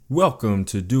Welcome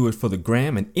to Do It for the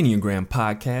Gram, an Enneagram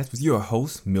podcast with your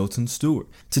host, Milton Stewart.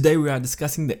 Today we are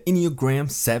discussing the Enneagram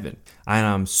 7, and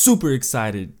I'm super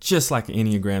excited, just like an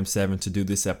Enneagram 7, to do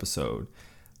this episode.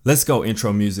 Let's go,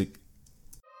 intro music.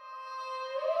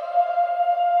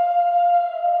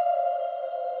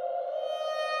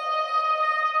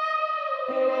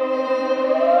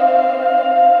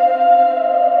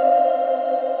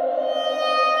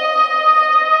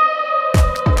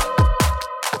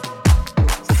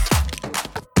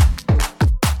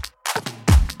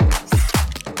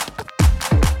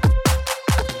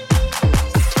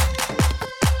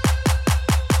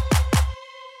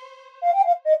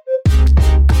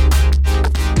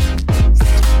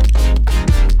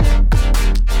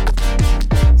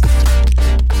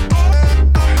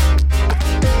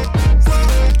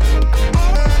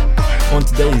 On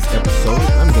today's episode,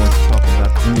 I'm going to talk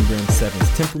about Enneagram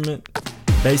 7's temperament,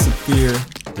 basic fear,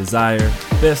 desire,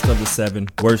 best of the 7,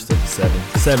 worst of the 7,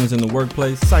 7s in the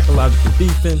workplace, psychological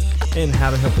defense, and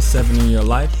how to help a 7 in your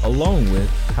life, along with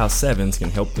how 7s can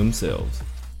help themselves.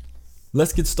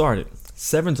 Let's get started.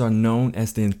 7s are known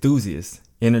as the enthusiast,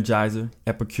 energizer,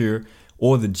 epicure,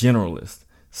 or the generalist.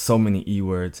 So many E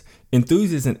words.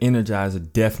 Enthusiast and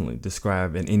energizer definitely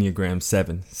describe an Enneagram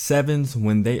 7. 7s,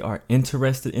 when they are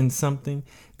interested in something,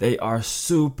 they are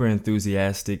super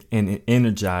enthusiastic and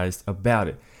energized about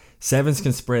it. 7s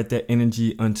can spread their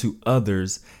energy unto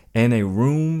others and a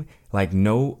room like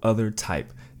no other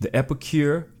type. The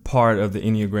epicure part of the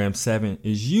Enneagram 7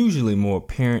 is usually more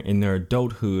apparent in their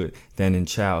adulthood than in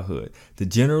childhood. The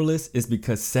generalist is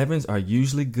because 7s are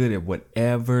usually good at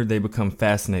whatever they become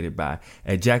fascinated by,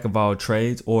 a jack of all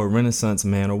trades or a renaissance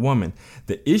man or woman.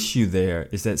 The issue there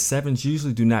is that 7s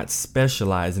usually do not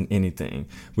specialize in anything,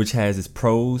 which has its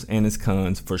pros and its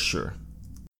cons for sure.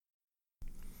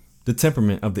 The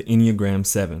temperament of the Enneagram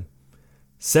 7.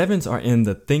 7s are in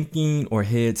the thinking or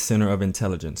head center of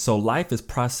intelligence, so life is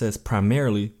processed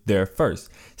primarily there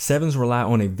first. 7s rely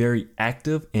on a very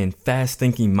active and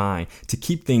fast-thinking mind to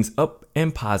keep things up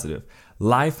and positive.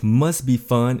 Life must be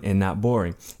fun and not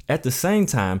boring. At the same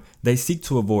time, they seek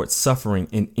to avoid suffering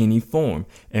in any form.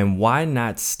 And why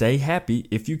not stay happy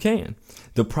if you can?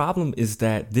 The problem is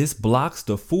that this blocks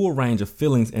the full range of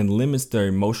feelings and limits their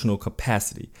emotional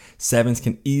capacity. 7s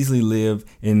can easily live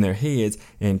in their heads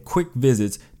and quick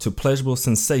visits to pleasurable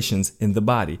sensations in the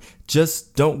body.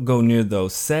 Just don't go near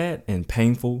those sad and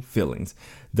painful feelings.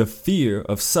 The fear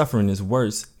of suffering is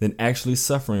worse than actually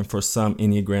suffering for some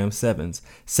Enneagram 7s.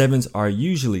 7s are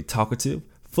usually talkative,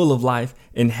 full of life,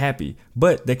 and happy,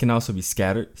 but they can also be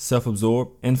scattered,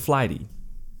 self-absorbed, and flighty.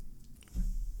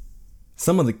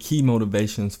 Some of the key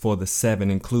motivations for the 7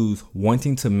 includes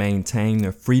wanting to maintain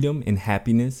their freedom and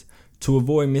happiness, to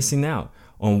avoid missing out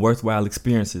on worthwhile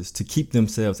experiences, to keep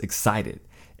themselves excited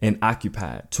and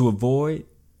occupied, to avoid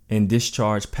and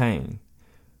discharge pain,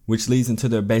 which leads into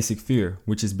their basic fear,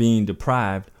 which is being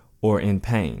deprived or in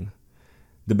pain.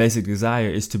 The basic desire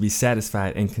is to be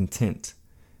satisfied and content,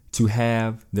 to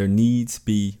have their needs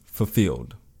be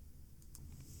fulfilled.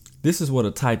 This is what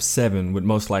a type 7 would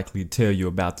most likely tell you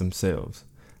about themselves.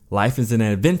 Life is an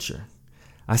adventure.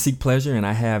 I seek pleasure and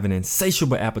I have an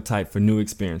insatiable appetite for new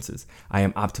experiences. I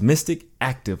am optimistic,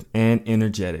 active, and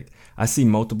energetic. I see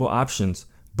multiple options,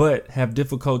 but have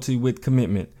difficulty with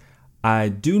commitment. I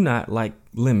do not like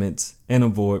limits and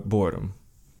avoid boredom.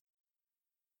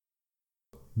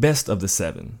 Best of the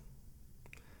 7.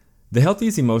 The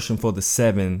healthiest emotion for the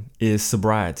 7 is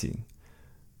sobriety,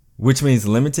 which means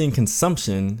limiting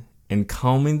consumption and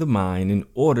calming the mind in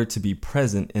order to be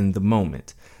present in the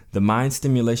moment. The mind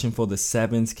stimulation for the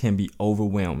 7s can be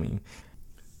overwhelming.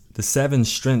 The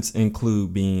 7's strengths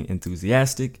include being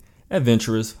enthusiastic,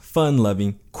 adventurous,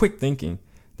 fun-loving, quick thinking.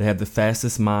 They have the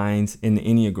fastest minds in the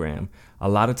Enneagram. A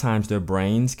lot of times their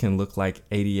brains can look like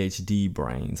ADHD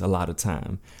brains a lot of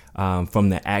time from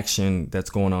the action that's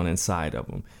going on inside of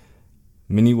them.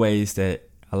 Many ways that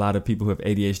a lot of people who have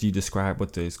ADHD describe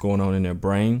what is going on in their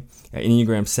brain. An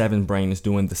Enneagram 7 brain is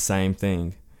doing the same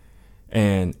thing.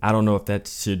 And I don't know if that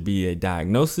should be a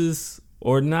diagnosis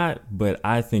or not, but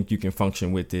I think you can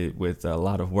function with it with a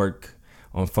lot of work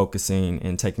on focusing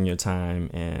and taking your time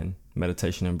and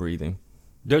meditation and breathing.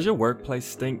 Does your workplace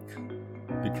stink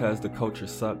because the culture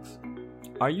sucks?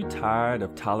 Are you tired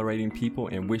of tolerating people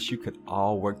and wish you could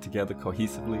all work together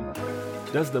cohesively?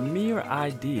 Does the mere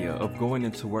idea of going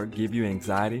into work give you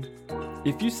anxiety?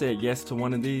 If you said yes to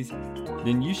one of these,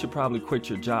 then you should probably quit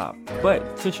your job.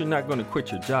 But since you're not going to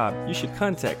quit your job, you should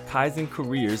contact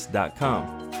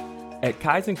KaizenCareers.com. At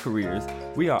Kaizen Careers,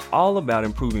 we are all about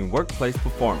improving workplace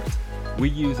performance. We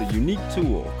use a unique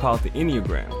tool called the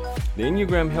Enneagram. The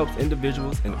Enneagram helps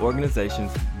individuals and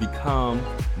organizations become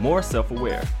more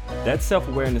self-aware. That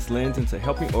self-awareness lends into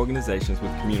helping organizations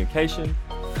with communication,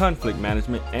 conflict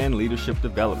management, and leadership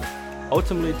development,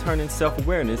 ultimately turning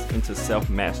self-awareness into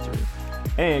self-mastery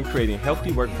and creating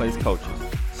healthy workplace cultures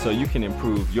so you can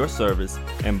improve your service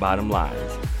and bottom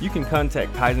lines. You can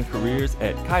contact Kaizen Careers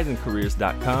at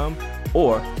kaizencareers.com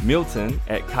or Milton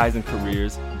at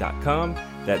kaizencareers.com.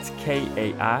 That's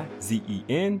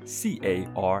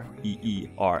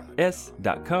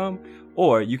KAIZENCAREERS.com,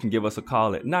 or you can give us a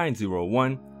call at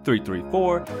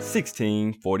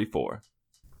 901-334-1644.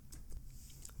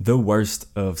 The worst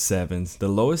of sevens, the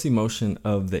lowest emotion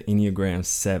of the Enneagram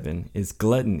 7 is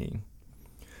gluttony,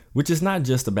 which is not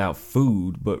just about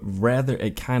food, but rather a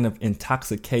kind of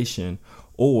intoxication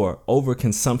or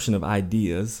overconsumption of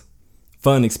ideas,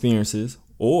 fun experiences,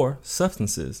 or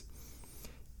substances.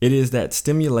 It is that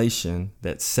stimulation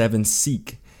that sevens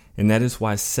seek, and that is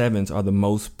why sevens are the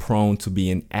most prone to be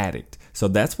an addict. So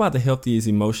that's why the healthiest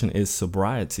emotion is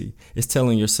sobriety. It's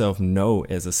telling yourself no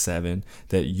as a 7,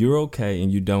 that you're okay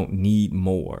and you don't need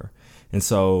more. And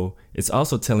so it's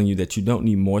also telling you that you don't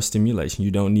need more stimulation. You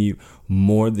don't need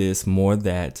more this, more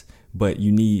that, but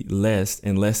you need less,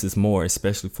 and less is more,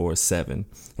 especially for a 7.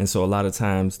 And so a lot of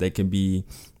times they can be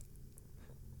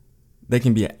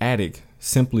an addict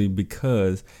simply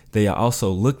because they are also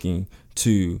looking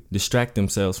to distract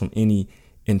themselves from any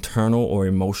internal or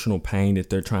emotional pain that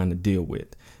they're trying to deal with.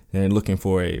 They're looking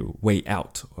for a way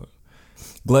out.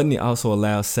 Gluttony also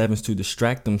allows 7s to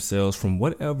distract themselves from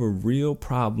whatever real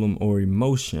problem or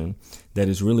emotion that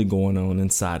is really going on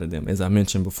inside of them, as I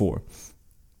mentioned before.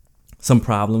 Some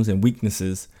problems and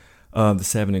weaknesses of the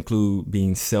 7 include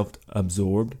being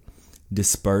self-absorbed,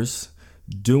 dispersed,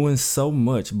 doing so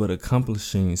much but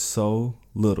accomplishing so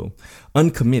little,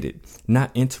 uncommitted, not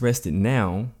interested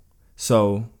now,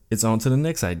 so it's on to the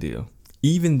next idea.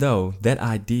 Even though that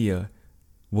idea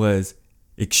was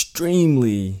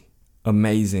extremely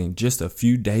amazing just a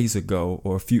few days ago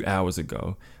or a few hours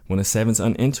ago, when a 7's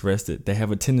uninterested, they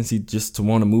have a tendency just to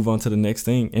want to move on to the next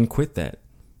thing and quit that.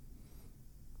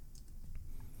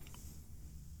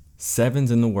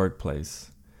 7s in the workplace.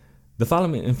 The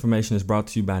following information is brought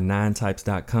to you by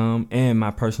 9types.com and my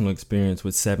personal experience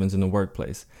with 7s in the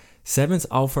workplace. 7s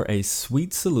offer a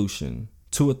sweet solution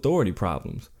to authority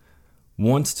problems.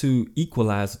 Wants to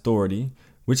equalize authority,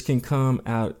 which can come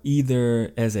out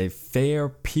either as a fair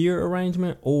peer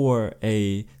arrangement or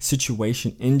a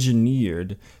situation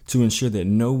engineered to ensure that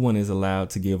no one is allowed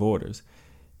to give orders.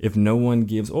 If no one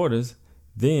gives orders,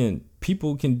 then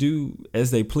people can do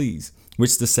as they please,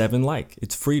 which the 7 like.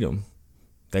 It's freedom.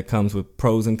 That comes with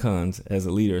pros and cons as a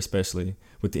leader, especially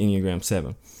with the Enneagram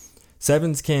 7.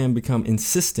 7s can become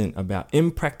insistent about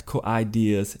impractical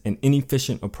ideas and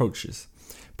inefficient approaches.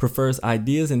 Prefers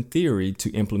ideas and theory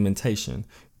to implementation.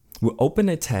 Will open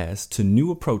a task to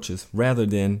new approaches rather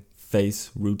than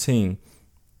face routine.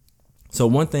 So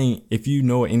one thing, if you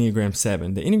know an Enneagram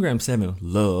 7, the Enneagram 7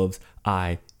 loves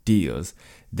ideas.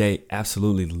 They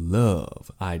absolutely love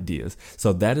ideas.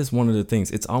 So that is one of the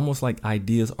things. It's almost like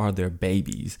ideas are their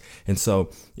babies. And so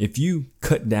if you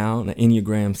cut down an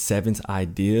Enneagram 7's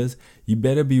ideas, you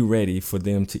better be ready for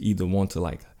them to either want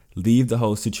to leave the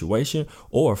whole situation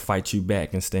or fight you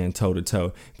back and stand toe to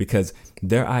toe, because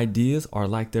their ideas are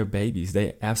like their babies.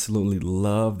 They absolutely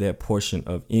love that portion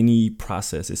of any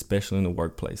process, especially in the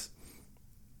workplace.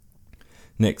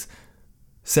 Next.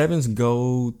 7s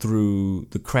go through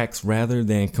the cracks rather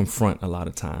than confront a lot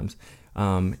of times.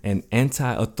 An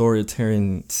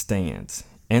anti-authoritarian stance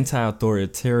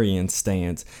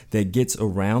that gets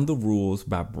around the rules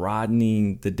by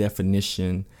broadening the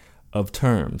definition of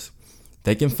terms.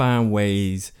 They can find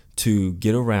ways to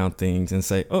get around things and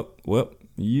say, oh, well,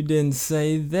 you didn't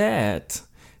say that,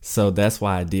 so that's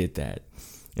why I did that.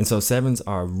 And so 7s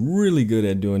are really good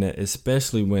at doing that,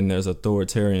 especially when there's an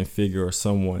authoritarian figure or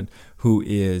someone who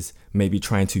is maybe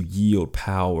trying to yield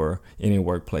power in a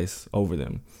workplace over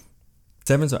them.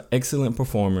 7s are excellent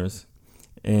performers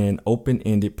in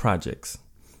open-ended projects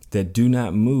that do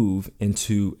not move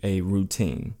into a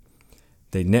routine.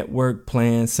 They network,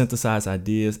 plan, synthesize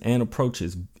ideas and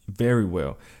approaches very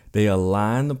well. They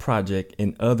align the project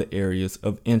in other areas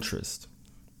of interest.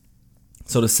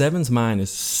 So the 7's mind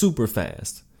is super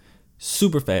fast,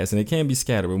 and it can be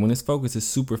scattered, but when it's focused, it's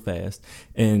super fast.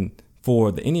 And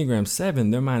for the Enneagram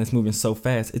 7, their mind is moving so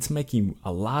fast, it's making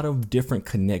a lot of different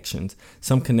connections.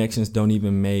 Some connections don't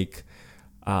even make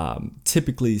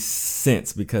typically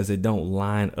sense because they don't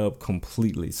line up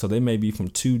completely. So they may be from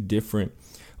two different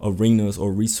arenas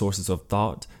or resources of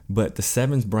thought, but the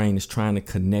 7's brain is trying to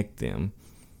connect them,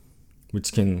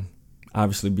 which can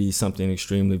obviously be something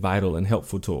extremely vital and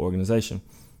helpful to an organization.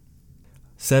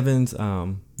 Sevens,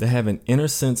 they have an inner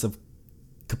sense of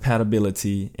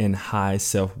compatibility and high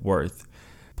self-worth.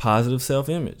 Positive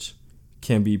self-image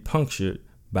can be punctured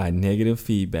by negative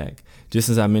feedback. Just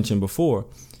as I mentioned before,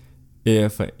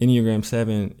 if an Enneagram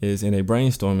 7 is in a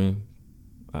brainstorming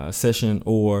session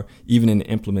or even in the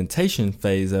implementation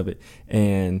phase of it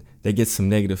and they get some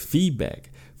negative feedback,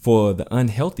 for the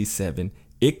unhealthy 7,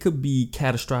 it could be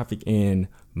catastrophic and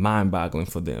mind-boggling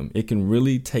for them. It can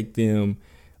really take them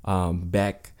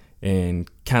back and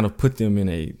kind of put them in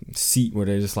a seat where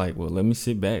they're just like, well, let me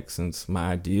sit back since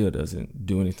my idea doesn't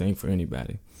do anything for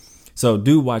anybody. So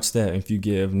do watch that if you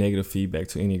give negative feedback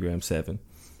to Enneagram 7.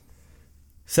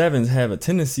 Sevens have a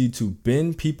tendency to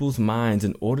bend people's minds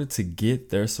in order to get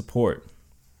their support.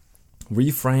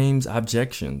 Reframes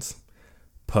objections,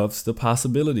 puffs the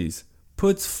possibilities,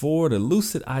 puts forward a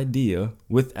lucid idea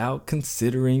without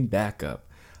considering backup,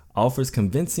 offers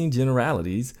convincing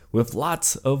generalities with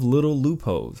lots of little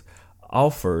loopholes,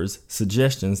 offers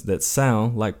suggestions that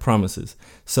sound like promises.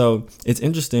 So it's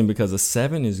interesting because a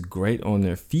 7 is great on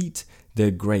their feet. They're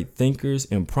great thinkers,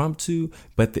 impromptu,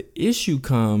 but the issue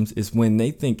comes is when they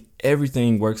think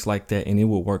everything works like that and it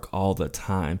will work all the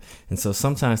time. And so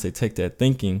sometimes they take that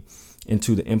thinking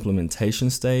into the implementation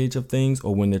stage of things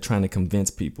or when they're trying to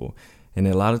convince people. And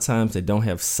a lot of times they don't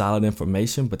have solid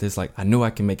information, but it's like, I know I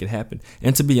can make it happen.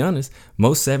 And to be honest,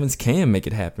 most 7s can make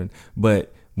it happen.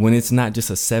 But when it's not just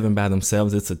a 7 by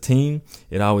themselves, it's a team,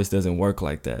 it always doesn't work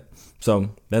like that.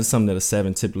 So that's something that a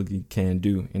 7 typically can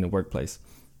do in the workplace.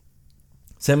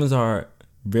 7s are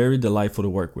very delightful to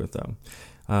work with, though.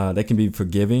 They can be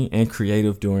forgiving and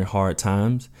creative during hard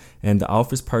times, and the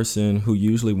office person who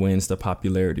usually wins the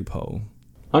popularity poll.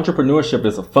 Entrepreneurship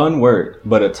is a fun word,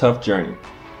 but a tough journey.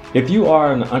 If you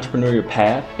are on an entrepreneurial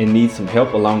path and need some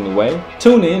help along the way,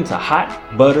 tune in to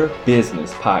Hot Butter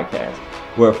Business Podcast,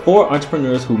 where 4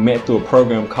 entrepreneurs who met through a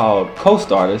program called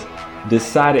Co-Starters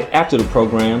decided after the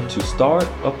program to start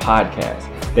a podcast.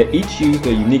 They each use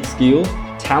their unique skills,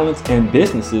 talents, and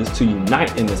businesses to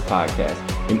unite in this podcast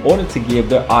in order to give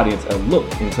their audience a look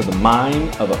into the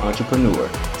mind of an entrepreneur.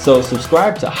 So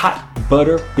subscribe to Hot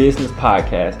Butter Business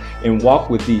Podcast and walk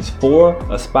with these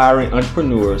 4 aspiring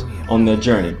entrepreneurs on their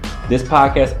journey. This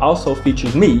podcast also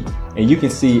features me, and you can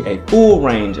see a full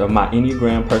range of my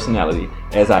Enneagram personality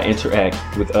as I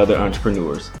interact with other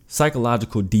entrepreneurs.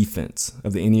 Psychological defense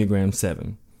of the Enneagram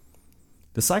 7.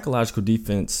 The psychological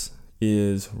defense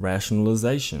is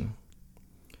rationalization.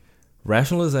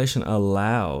 Rationalization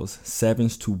allows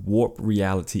 7s to warp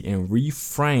reality and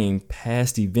reframe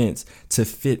past events to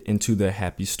fit into their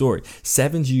happy story.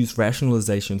 7s use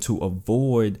rationalization to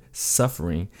avoid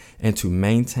suffering and to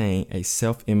maintain a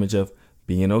self-image of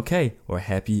being okay or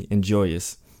happy and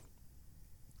joyous.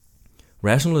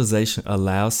 Rationalization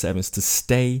allows 7s to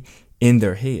stay in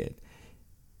their head.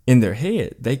 In their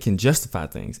head, they can justify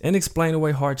things and explain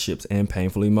away hardships and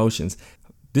painful emotions.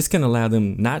 This can allow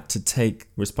them not to take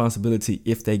responsibility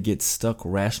if they get stuck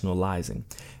rationalizing.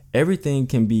 Everything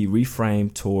can be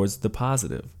reframed towards the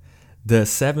positive. The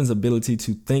 7's ability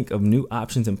to think of new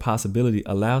options and possibility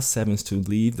allows 7s to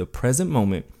leave the present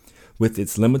moment with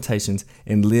its limitations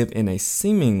and live in a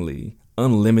seemingly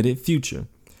unlimited future.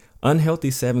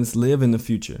 Unhealthy 7s live in the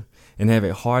future and have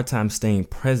a hard time staying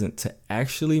present to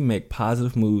actually make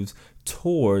positive moves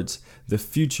towards the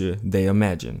future they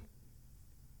imagine.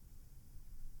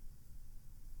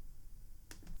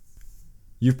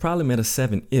 You've probably met a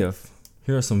 7 if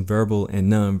here are some verbal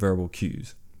and nonverbal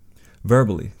cues.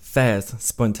 Verbally, fast,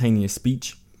 spontaneous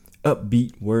speech,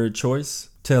 upbeat word choice,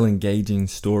 tell engaging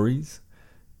stories.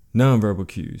 Nonverbal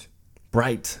cues,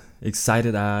 bright,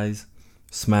 excited eyes,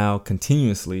 smile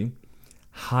continuously,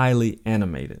 highly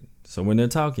animated. So when they're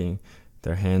talking,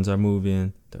 their hands are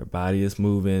moving, their body is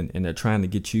moving, and they're trying to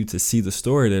get you to see the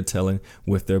story they're telling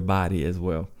with their body as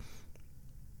well.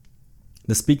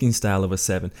 The speaking style of a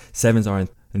 7. 7s are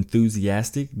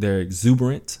enthusiastic, they're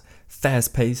exuberant,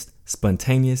 fast-paced,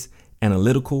 spontaneous,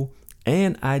 analytical,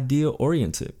 and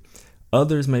ideal-oriented.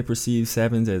 Others may perceive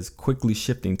 7s as quickly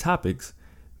shifting topics,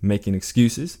 making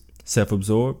excuses,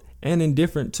 self-absorbed, and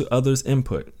indifferent to others'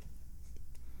 input.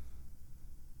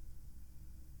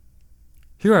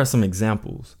 Here are some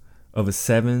examples of a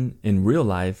 7 in real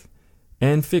life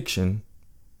and fiction,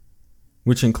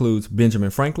 which includes Benjamin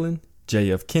Franklin,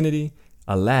 J.F. Kennedy,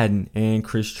 Aladdin, and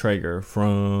Chris Traeger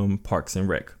from Parks and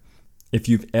Rec. If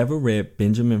you've ever read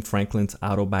Benjamin Franklin's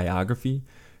autobiography,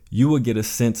 you will get a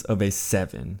sense of a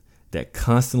 7 that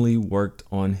constantly worked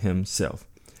on himself.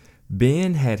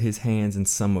 Ben had his hands in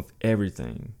some of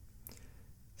everything.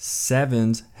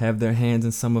 Sevens have their hands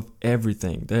in some of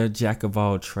everything. They're a jack of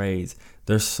all trades.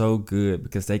 They're so good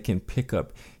because they can pick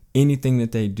up anything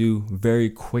that they do very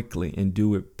quickly and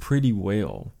do it pretty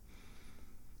well.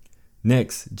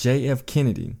 Next, J.F.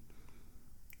 Kennedy.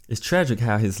 It's tragic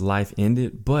how his life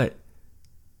ended, but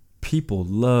people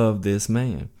love this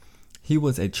man. He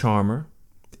was a charmer,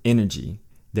 energy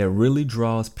that really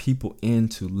draws people in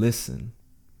to listen.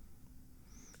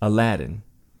 Aladdin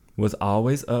was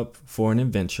always up for an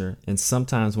adventure and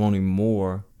sometimes wanting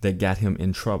more that got him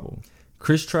in trouble.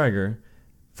 Chris Traeger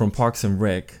from Parks and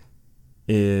Rec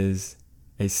is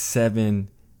a 7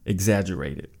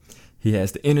 exaggerated. He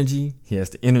has the energy, he's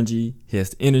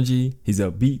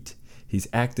upbeat, he's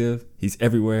active, he's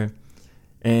everywhere,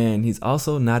 and he's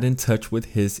also not in touch with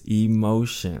his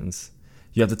emotions.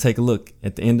 You have to take a look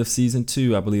at the end of season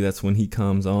 2. I believe that's when he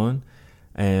comes on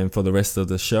and for the rest of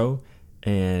the show,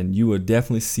 and you will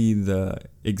definitely see the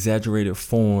exaggerated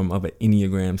form of an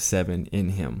Enneagram 7 in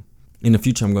him. In the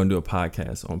future, I'm going to do a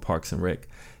podcast on Parks and Rec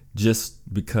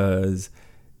just because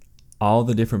all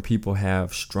the different people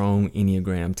have strong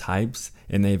Enneagram types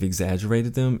and they've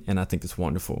exaggerated them, and I think it's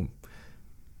wonderful.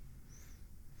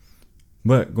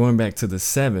 But going back to the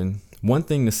 7, one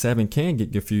thing the 7 can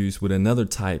get confused with another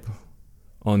type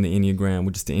on the Enneagram,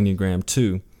 which is the Enneagram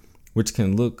 2, which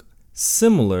can look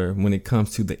similar when it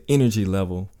comes to the energy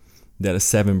level that a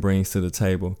 7 brings to the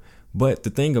table. But the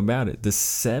thing about it, the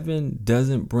 7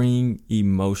 doesn't bring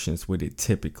emotions with it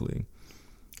typically.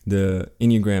 The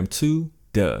Enneagram 2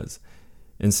 does.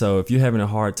 And so if you're having a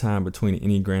hard time between the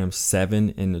Enneagram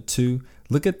 7 and the 2,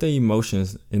 look at the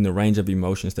emotions in the range of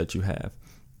emotions that you have.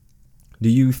 Do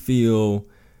you feel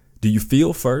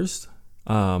first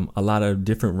a lot of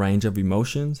different range of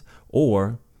emotions,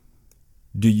 or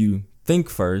do you think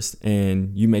first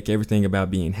and you make everything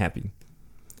about being happy?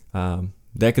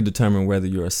 That could determine whether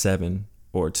you're a 7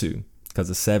 or a 2, because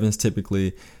the 7's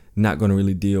typically not going to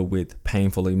really deal with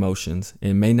painful emotions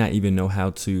and may not even know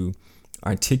how to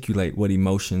articulate what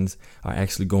emotions are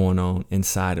actually going on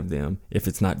inside of them if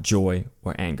it's not joy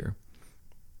or anger.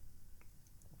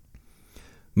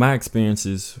 My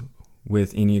experiences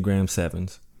with Enneagram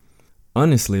 7s.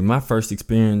 Honestly, my first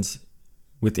experience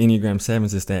with Enneagram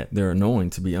 7s is that they're annoying,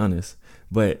 to be honest.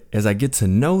 But as I get to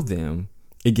know them,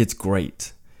 it gets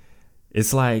great.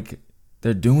 It's like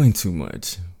they're doing too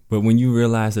much. But when you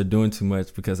realize they're doing too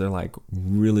much because they're like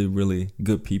really, really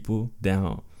good people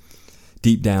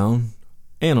deep down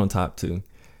and on top too,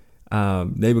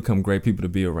 they become great people to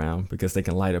be around because they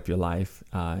can light up your life.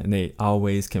 And they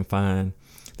always can find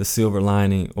the silver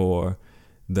lining or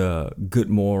the good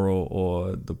moral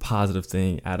or the positive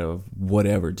thing out of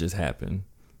whatever just happened,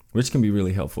 which can be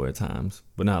really helpful at times,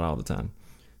 but not all the time.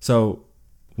 So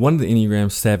one of the Enneagram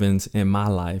 7s in my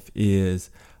life is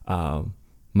my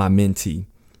mentee.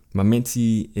 My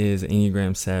mentee is an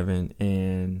Enneagram 7,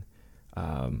 and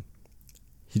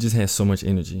he just has so much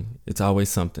energy. It's always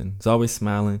something. He's always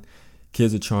smiling.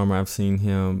 Kid's a charmer. I've seen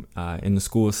him in the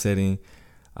school setting.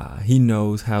 He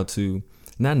knows how to,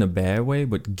 not in a bad way,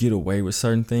 but get away with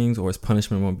certain things, or his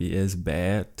punishment won't be as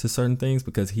bad to certain things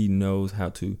because he knows how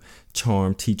to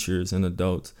charm teachers and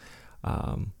adults.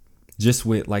 Just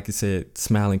with, like I said,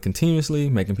 smiling continuously,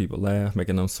 making people laugh,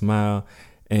 making them smile,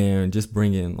 and just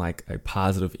bringing like a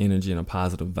positive energy and a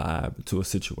positive vibe to a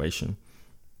situation.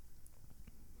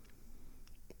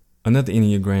 Another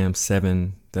Enneagram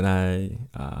 7 that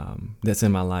that's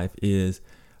in my life is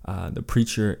the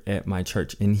preacher at my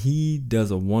church, and he does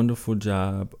a wonderful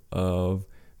job of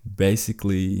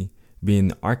basically being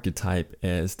the archetype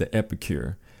as the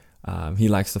epicure. He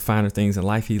likes the finer things in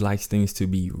life. He likes things to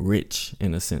be rich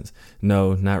in a sense.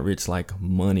 No, not rich like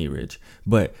money rich,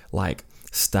 but like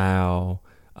style.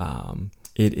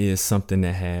 It is something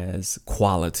that has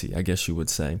quality, I guess you would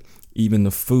say. Even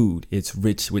the food, it's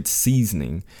rich with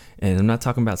seasoning. And I'm not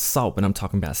talking about salt, but I'm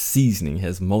talking about seasoning. It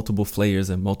has multiple flavors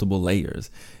and multiple layers.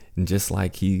 And just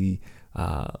like he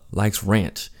likes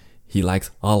ranch, he likes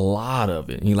a lot of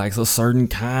it. He likes a certain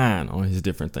kind on his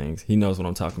different things. He knows what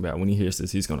I'm talking about. When he hears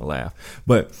this, he's going to laugh.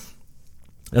 But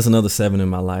that's another 7 in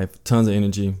my life. Tons of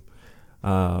energy.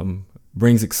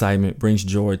 Brings excitement, brings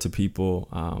joy to people,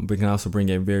 but can also bring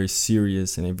a very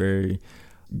serious and a very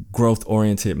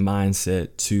growth-oriented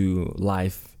mindset to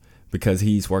life because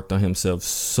he's worked on himself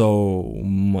so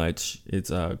much. It's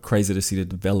crazy to see the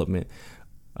development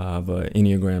of an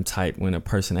Enneagram type when a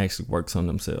person actually works on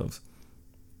themselves.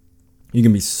 You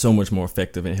can be so much more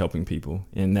effective in helping people,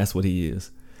 and that's what he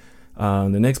is. The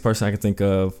next person I can think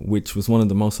of, which was one of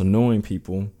the most annoying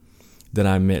people that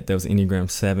I met that was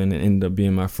Enneagram 7 and ended up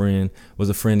being my friend, was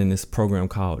a friend in this program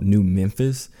called New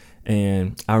Memphis.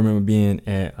 And I remember being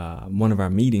at one of our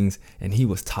meetings, and he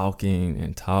was talking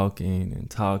and talking and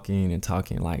talking and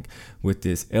talking, like with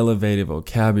this elevated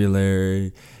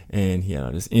vocabulary, and he had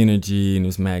all this energy and it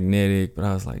was magnetic. But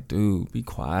I was like, dude, be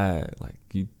quiet. Like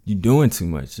you doing too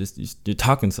much. You're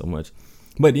talking so much.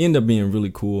 But it ended up being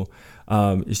really cool.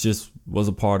 It just was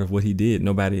a part of what he did.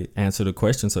 Nobody answered a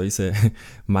question, so he said,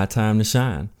 my time to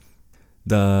shine.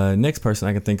 The next person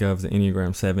I can think of, the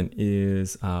Enneagram 7,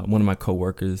 is one of my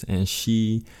coworkers, and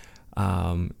she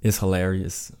is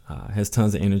hilarious, has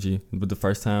tons of energy. But the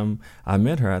first time I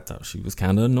met her, I thought she was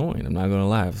kind of annoying. I'm not going to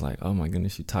lie. I was like, oh my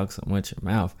goodness, she talks so much in her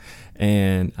mouth.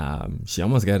 And she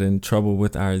almost got in trouble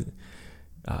with our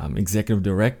executive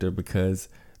director because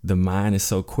the mind is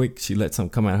so quick. She let something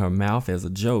come out of her mouth as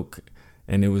a joke,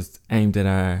 and it was aimed at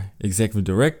our executive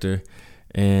director.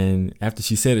 And after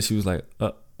she said it, she was like,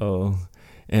 uh-oh.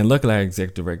 And luckily, our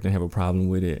executive director didn't have a problem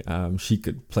with it. She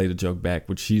could play the joke back,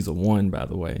 which she's a 1, by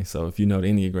the way. So if you know the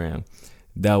Enneagram,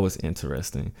 that was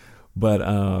interesting. But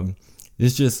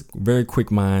it's just very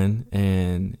quick mind,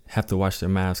 and have to watch their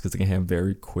mouths because they can have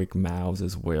very quick mouths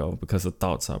as well, because the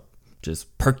thoughts are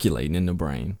just percolating in the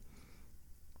brain.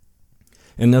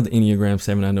 Another Enneagram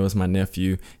 7 I know is my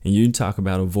nephew, and you talk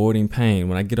about avoiding pain.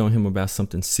 When I get on him about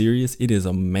something serious, it is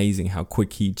amazing how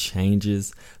quick he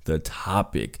changes the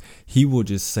topic. He will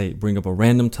just bring up a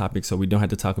random topic so we don't have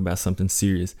to talk about something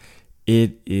serious.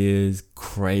 It is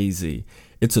crazy.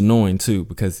 It's annoying too,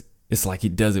 because it's like he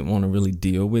doesn't want to really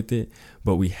deal with it,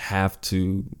 but we have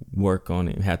to work on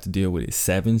it. We have to deal with it.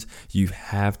 7s, you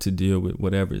have to deal with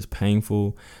whatever is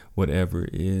painful, whatever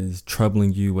is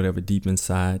troubling you, whatever deep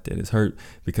inside that is hurt,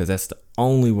 because that's the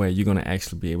only way you're going to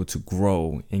actually be able to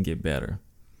grow and get better.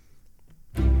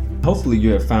 Hopefully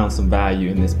you have found some value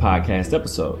in this podcast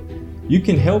episode. You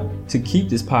can help to keep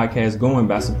this podcast going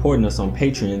by supporting us on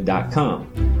Patreon.com.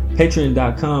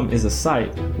 Patreon.com is a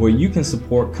site where you can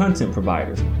support content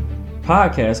providers.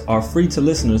 Podcasts are free to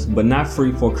listeners, but not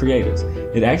free for creators.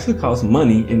 It actually costs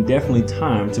money and definitely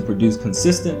time to produce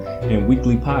consistent and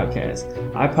weekly podcasts.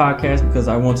 I podcast because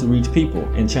I want to reach people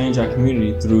and change our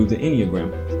community through the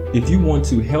Enneagram. If you want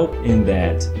to help in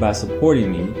that by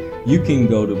supporting me, you can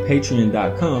go to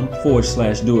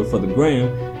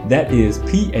patreon.com/doitforthegram. That is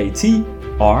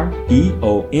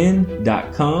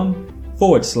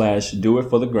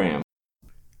patreon.com/doitforthegram.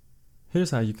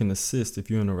 Here's how you can assist if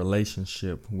you're in a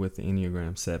relationship with the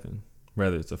Enneagram 7,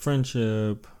 whether it's a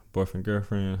friendship, boyfriend,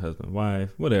 girlfriend, husband,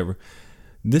 wife, whatever.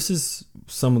 This is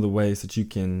some of the ways that you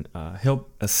can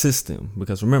help assist them,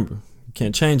 because remember, you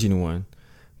can't change anyone,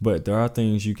 but there are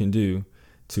things you can do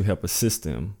to help assist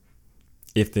them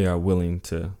if they are willing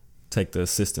to take the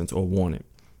assistance or want it.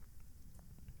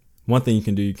 One thing you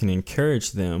can do, you can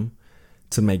encourage them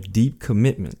to make deep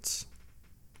commitments.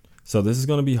 So this is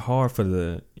going to be hard for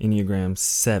the Enneagram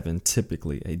 7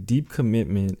 typically. A deep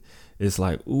commitment is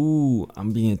like, ooh,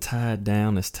 I'm being tied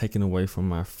down. It's taken away from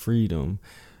my freedom.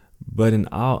 But in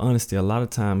all honesty, a lot of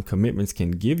time commitments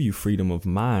can give you freedom of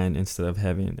mind instead of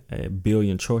having a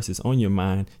billion choices on your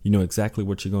mind. You know exactly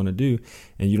what you're going to do,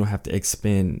 and you don't have to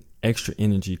expend extra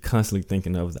energy constantly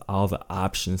thinking of all the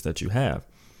options that you have.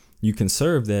 You can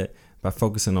serve that by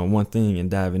focusing on one thing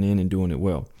and diving in and doing it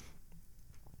well.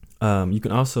 You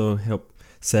can also help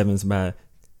 7s by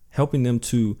helping them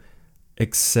to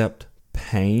accept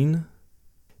pain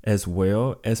as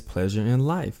well as pleasure in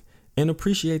life and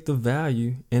appreciate the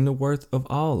value and the worth of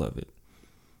all of it.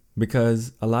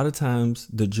 Because a lot of times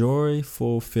the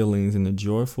joyful feelings and the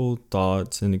joyful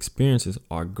thoughts and experiences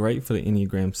are great for the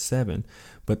Enneagram 7,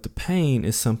 but the pain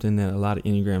is something that a lot of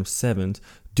Enneagram 7s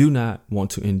do not want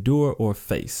to endure or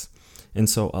face. And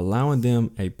so allowing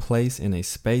them a place and a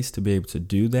space to be able to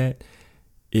do that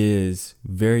is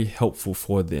very helpful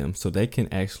for them, so they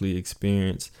can actually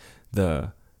experience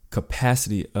the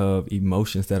capacity of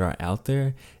emotions that are out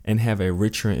there and have a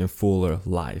richer and fuller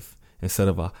life instead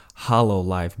of a hollow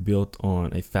life built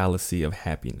on a fallacy of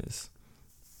happiness.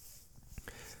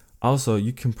 Also,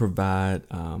 you can provide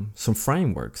some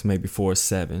frameworks maybe for a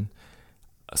 7.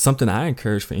 Something I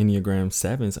encourage for Enneagram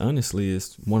 7s, honestly,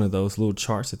 is one of those little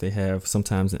charts that they have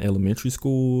sometimes in elementary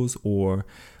schools or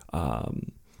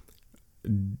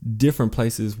different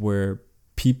places where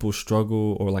people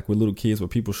struggle, or like with little kids where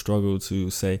people struggle to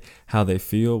say how they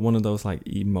feel. One of those like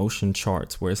emotion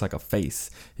charts where it's like a face.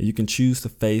 And you can choose the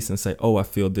face and say, oh, I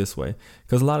feel this way.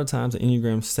 Because a lot of times the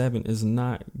Enneagram 7 is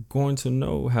not going to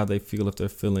know how they feel if they're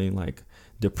feeling like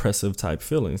depressive type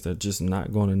feelings. They're just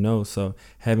not going to know. So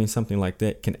having something like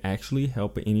that can actually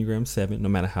help an Enneagram 7, no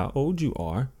matter how old you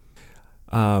are,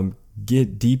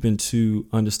 get deep into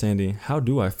understanding, how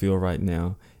do I feel right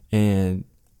now? And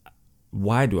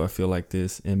why do I feel like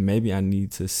this? And maybe I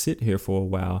need to sit here for a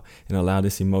while and allow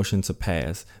this emotion to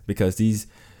pass, because these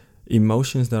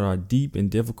emotions that are deep and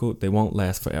difficult, they won't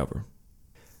last forever.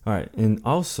 All right. And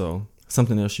also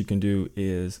something else you can do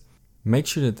is make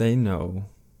sure that they know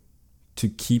to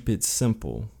keep it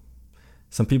simple.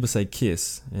 Some people say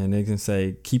KISS, and they can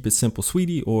say keep it simple,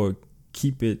 sweetie, or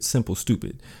keep it simple,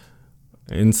 stupid,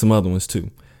 and some other ones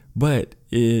too. But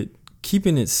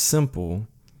keeping it simple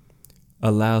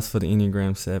allows for the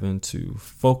Enneagram 7 to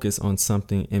focus on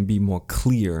something and be more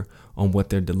clear on what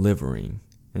they're delivering,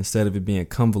 instead of it being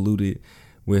convoluted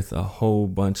with a whole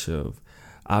bunch of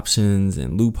options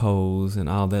and loopholes and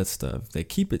all that stuff. They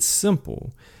keep it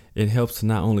simple. It helps to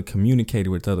not only communicate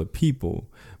with other people,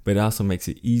 but it also makes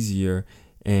it easier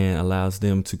and allows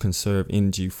them to conserve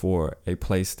energy for a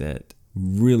place that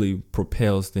really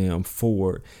propels them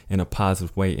forward in a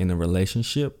positive way in a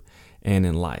relationship and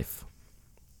in life.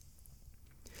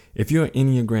 If you're an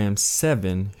Enneagram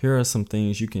 7, here are some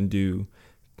things you can do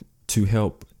to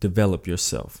help develop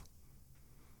yourself.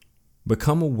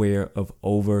 Become aware of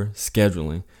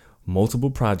overscheduling, multiple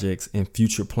projects, and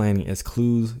future planning as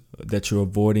clues that you're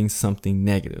avoiding something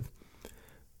negative.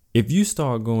 If you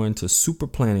start going to super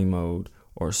planning mode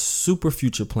or super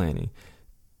future planning,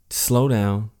 slow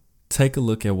down, take a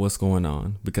look at what's going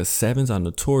on, because 7s are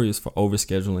notorious for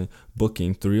overscheduling,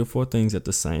 booking 3 or 4 things at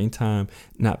the same time,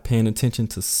 not paying attention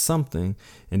to something,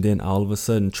 and then all of a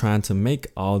sudden trying to make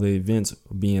all the events,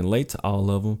 being late to all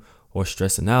of them, or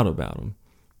stressing out about them.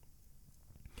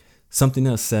 Something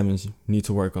else 7s need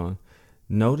to work on.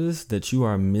 Notice that you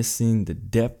are missing the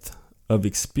depth of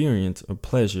experience or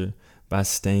pleasure by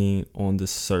staying on the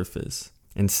surface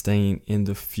and staying in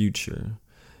the future.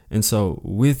 And so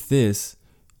with this,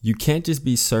 you can't just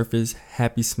be surface,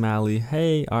 happy, smiley,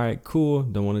 hey, all right, cool,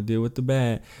 don't want to deal with the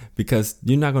bad, because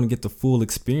you're not going to get the full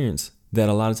experience that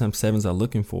a lot of times 7s are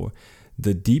looking for.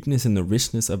 The deepness and the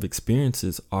richness of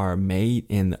experiences are made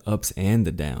in the ups and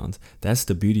the downs. That's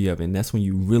the beauty of it. And that's when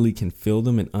you really can feel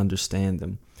them and understand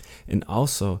them. And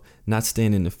also not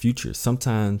staying in the future.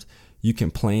 Sometimes you can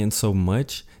plan so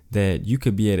much that you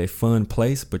could be at a fun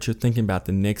place, but you're thinking about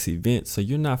the next event. So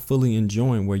you're not fully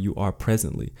enjoying where you are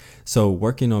presently. So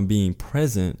working on being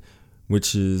present,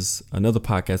 which is another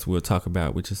podcast we'll talk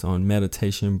about, which is on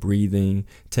meditation, breathing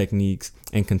techniques,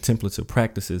 and contemplative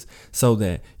practices, so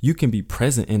that you can be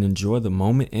present and enjoy the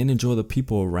moment and enjoy the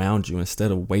people around you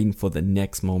instead of waiting for the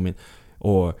next moment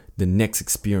or the next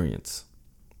experience.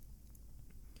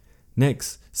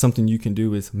 Next, something you can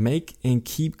do is make and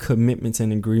keep commitments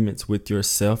and agreements with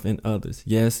yourself and others.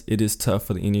 Yes, it is tough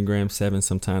for the Enneagram 7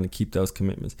 sometimes to keep those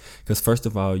commitments, because first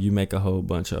of all, you make a whole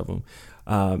bunch of them.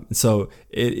 So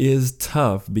it is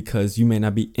tough because you may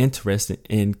not be interested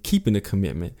in keeping the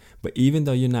commitment. But even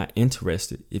though you're not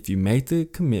interested, if you make the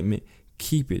commitment,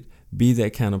 keep it. Be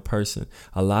that kind of person.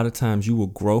 A lot of times you will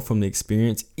grow from the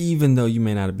experience, even though you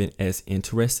may not have been as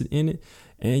interested in it.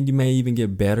 And you may even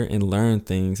get better and learn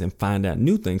things and find out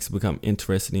new things to become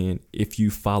interested in if you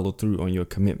follow through on your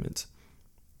commitments.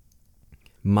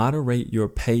 Moderate your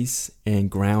pace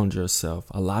and ground yourself.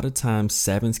 A lot of times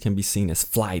 7s can be seen as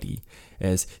flighty,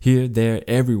 as here, there,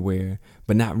 everywhere,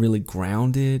 but not really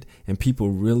grounded. And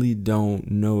people really don't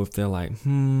know if they're like,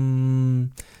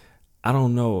 I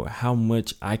don't know how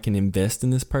much I can invest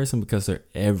in this person because they're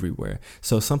everywhere.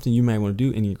 So something you might want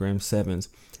to do, Enneagram 7s,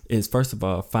 is first of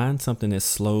all, find something that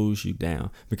slows you down,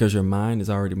 because your mind is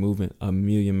already moving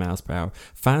 1,000,000 miles per hour.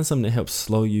 Find something that helps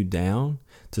slow you down,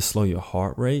 to slow your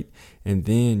heart rate, and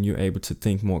then you're able to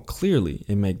think more clearly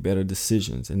and make better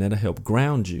decisions. And that'll help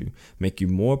ground you, make you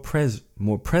more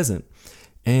present,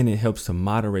 and it helps to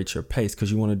moderate your pace, because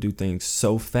you want to do things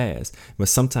so fast. But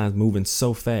sometimes moving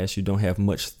so fast, you don't have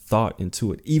much thought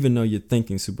into it. Even though you're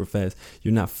thinking super fast,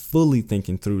 you're not fully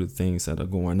thinking through the things that are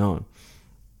going on.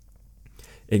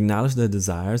 Acknowledge the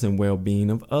desires and well-being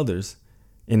of others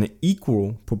in an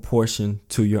equal proportion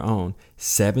to your own.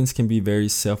 7s can be very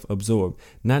self-absorbed,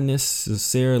 not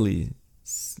necessarily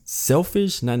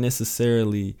selfish, not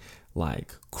necessarily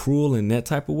like cruel in that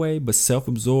type of way, but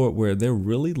self-absorbed where they're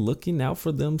really looking out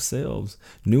for themselves.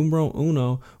 Numero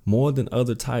uno, more than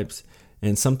other types,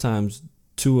 and sometimes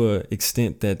to an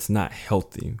extent that's not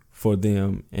healthy for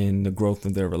them and the growth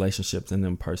of their relationships and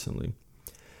them personally.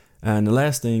 And the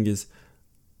last thing is,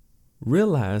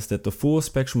 realize that the full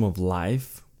spectrum of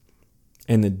life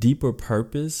and the deeper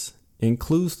purpose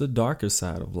includes the darker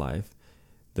side of life,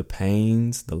 the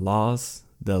pains, the loss,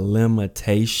 the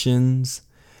limitations,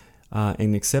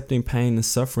 and accepting pain and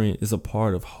suffering is a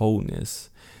part of wholeness.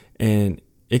 And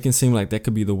it can seem like that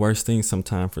could be the worst thing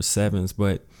sometimes for 7s,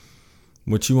 but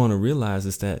what you want to realize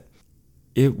is that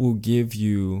it will give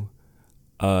you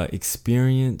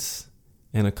experience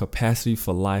and a capacity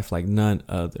for life like none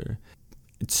other.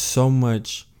 It's so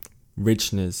much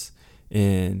richness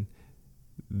in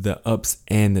the ups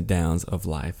and the downs of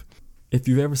life. If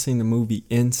you've ever seen the movie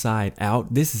Inside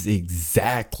Out, this is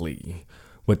exactly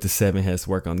what the 7 has to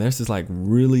work on. There's this like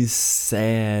really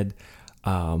sad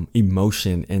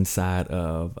emotion inside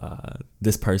of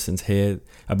this person's head.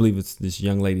 I believe it's this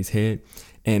young lady's head.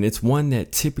 And it's one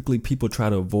that typically people try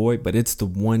to avoid, but it's the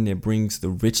one that brings the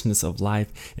richness of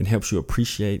life and helps you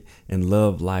appreciate and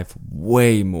love life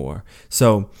way more.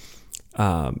 So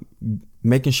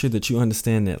making sure that you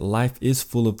understand that life is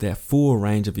full of that full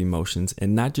range of emotions,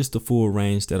 and not just the full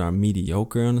range that are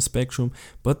mediocre on the spectrum,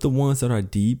 but the ones that are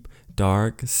deep,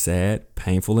 dark, sad,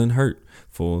 painful, and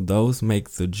hurtful. Those make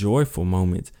the joyful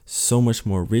moments so much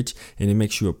more rich, and it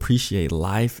makes you appreciate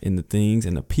life and the things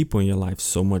and the people in your life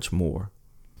so much more.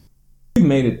 If you've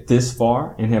made it this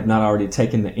far and have not already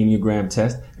taken the Enneagram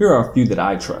test, here are a few that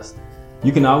I trust.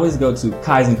 You can always go to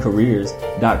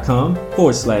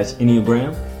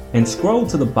kaizencareers.com/Enneagram and scroll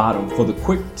to the bottom for the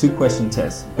quick 2-question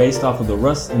test based off of the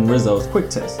Russ and Rizzo's quick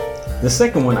test. The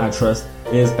second one I trust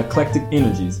is Eclectic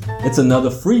Energies. It's another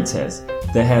free test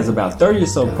that has about 30 or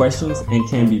so questions and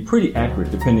can be pretty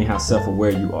accurate depending how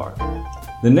self-aware you are.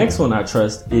 The next one I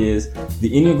trust is the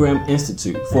Enneagram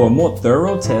Institute. For a more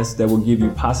thorough test that will give you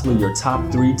possibly your top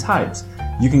 3 types,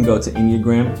 you can go to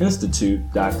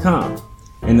EnneagramInstitute.com.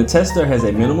 And the tester has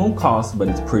a minimum cost, but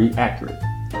it's pretty accurate.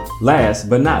 Last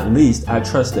but not least, I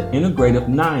trust the Integrative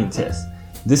 9 test.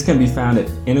 This can be found at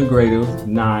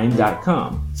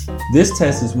integrative9.com. This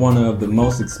test is one of the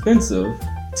most expensive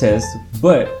tests,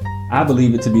 but I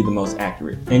believe it to be the most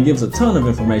accurate and gives a ton of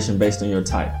information based on your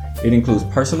type. It includes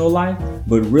personal life,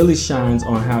 but really shines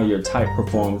on how your type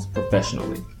performs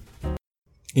professionally.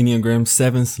 Enneagram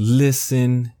 7s,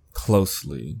 listen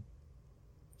closely.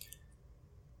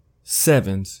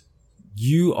 7s,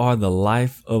 you are the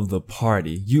life of the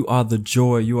party. You are the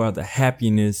joy. You are the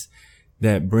happiness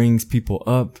that brings people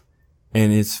up,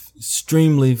 and it's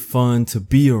extremely fun to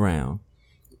be around.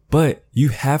 But you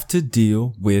have to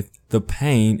deal with the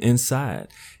pain inside,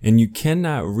 and you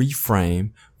cannot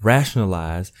reframe,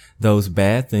 rationalize those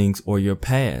bad things or your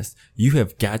past. You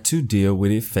have got to deal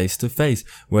with it face to face,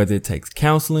 whether it takes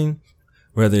counseling,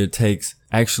 whether it takes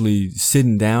actually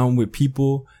sitting down with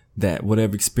people that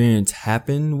whatever experience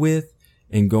happened with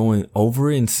and going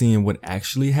over it and seeing what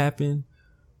actually happened.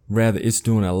 Rather, it's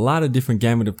doing a lot of different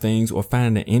gamut of things, or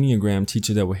finding an Enneagram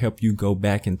teacher that will help you go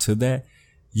back into that.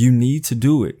 You need to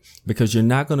do it, because you're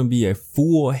not going to be a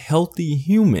full, healthy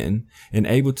human and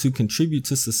able to contribute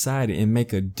to society and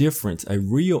make a difference, a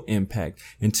real impact,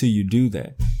 until you do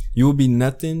that. You will be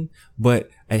nothing but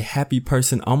a happy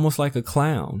person, almost like a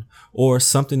clown, or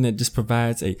something that just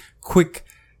provides a quick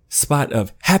spot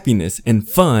of happiness and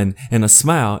fun and a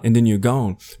smile, and then you're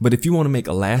gone. But if you want to make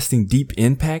a lasting, deep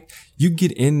impact, you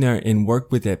get in there and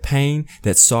work with that pain,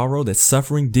 that sorrow, that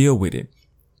suffering, deal with it.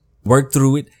 Work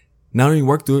through it. Not only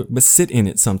work through it, but sit in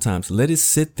it sometimes. Let it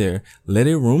sit there. Let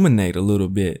it ruminate a little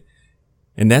bit.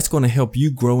 And that's going to help you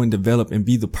grow and develop and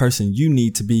be the person you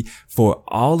need to be for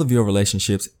all of your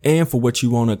relationships and for what you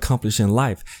want to accomplish in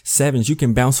life. 7s, you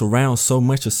can bounce around so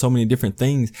much of so many different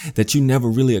things that you never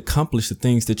really accomplish the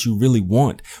things that you really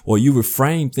want, or you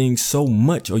reframe things so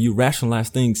much, or you rationalize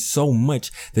things so much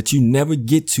that you never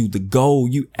get to the goal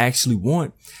you actually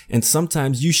want. And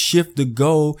sometimes you shift the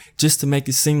goal just to make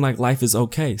it seem like life is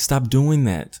okay. Stop doing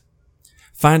that.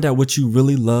 Find out what you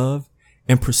really love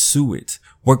and pursue it.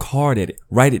 Work hard at it.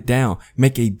 Write it down.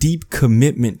 Make a deep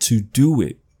commitment to do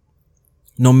it.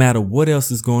 No matter what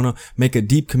else is going on, make a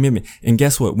deep commitment. And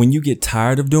guess what? When you get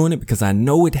tired of doing it, because I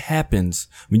know it happens,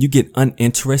 when you get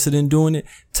uninterested in doing it,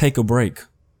 take a break.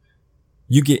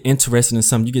 You get interested in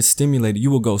something, you get stimulated, you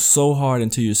will go so hard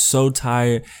until you're so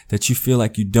tired that you feel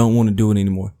like you don't want to do it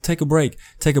anymore. Take a break.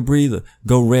 Take a breather.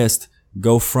 Go rest.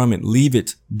 Go from it, leave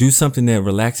it, do something that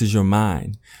relaxes your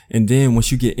mind. And then once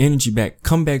you get energy back,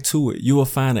 come back to it. You will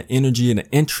find an energy and an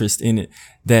interest in it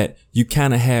that you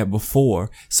kind of had before,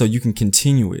 so you can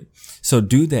continue it. So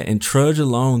do that and trudge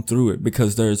along through it,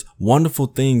 because there's wonderful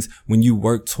things when you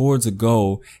work towards a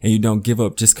goal and you don't give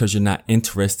up just because you're not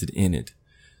interested in it.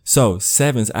 So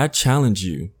 7s, I challenge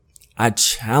you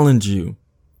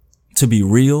to be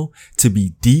real, to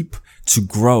be deep, to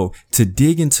grow, to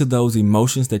dig into those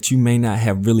emotions that you may not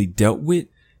have really dealt with,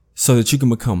 so that you can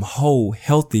become whole,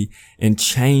 healthy, and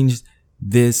change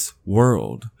this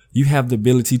world. You have the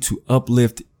ability to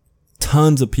uplift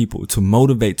tons of people, to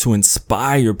motivate, to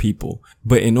inspire people.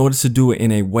 But in order to do it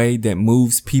in a way that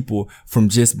moves people from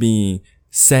just being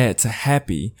sad to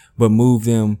happy, but move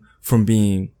them from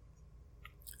being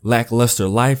lackluster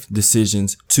life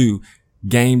decisions to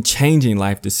game-changing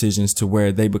life decisions, to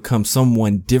where they become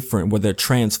someone different, where they're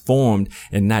transformed,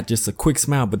 and not just a quick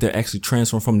smile, but they're actually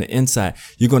transformed from the inside.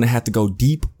 You're going to have to go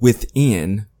deep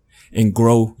within and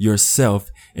grow yourself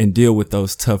and deal with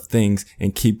those tough things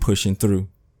and keep pushing through.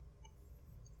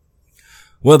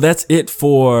 Well, that's it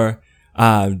for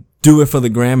Do It for the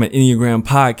Gram and Enneagram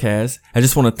podcast. I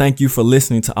just want to thank you for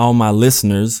listening to all my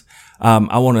listeners.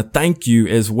 I want to thank you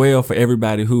as well for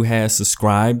everybody who has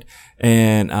subscribed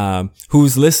and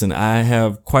who's listened. I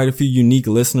have quite a few unique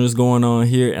listeners going on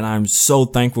here, and I'm so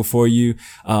thankful for you.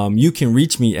 You can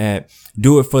reach me at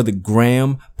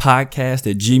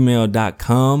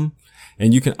doitforthegrampodcast@gmail.com.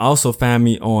 And you can also find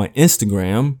me on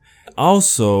Instagram.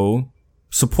 Also,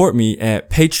 support me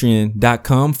at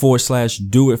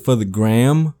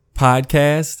patreon.com/doitforthegram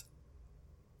podcast.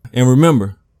 And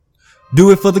remember, do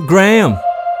it for the gram.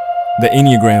 The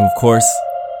Enneagram, of course.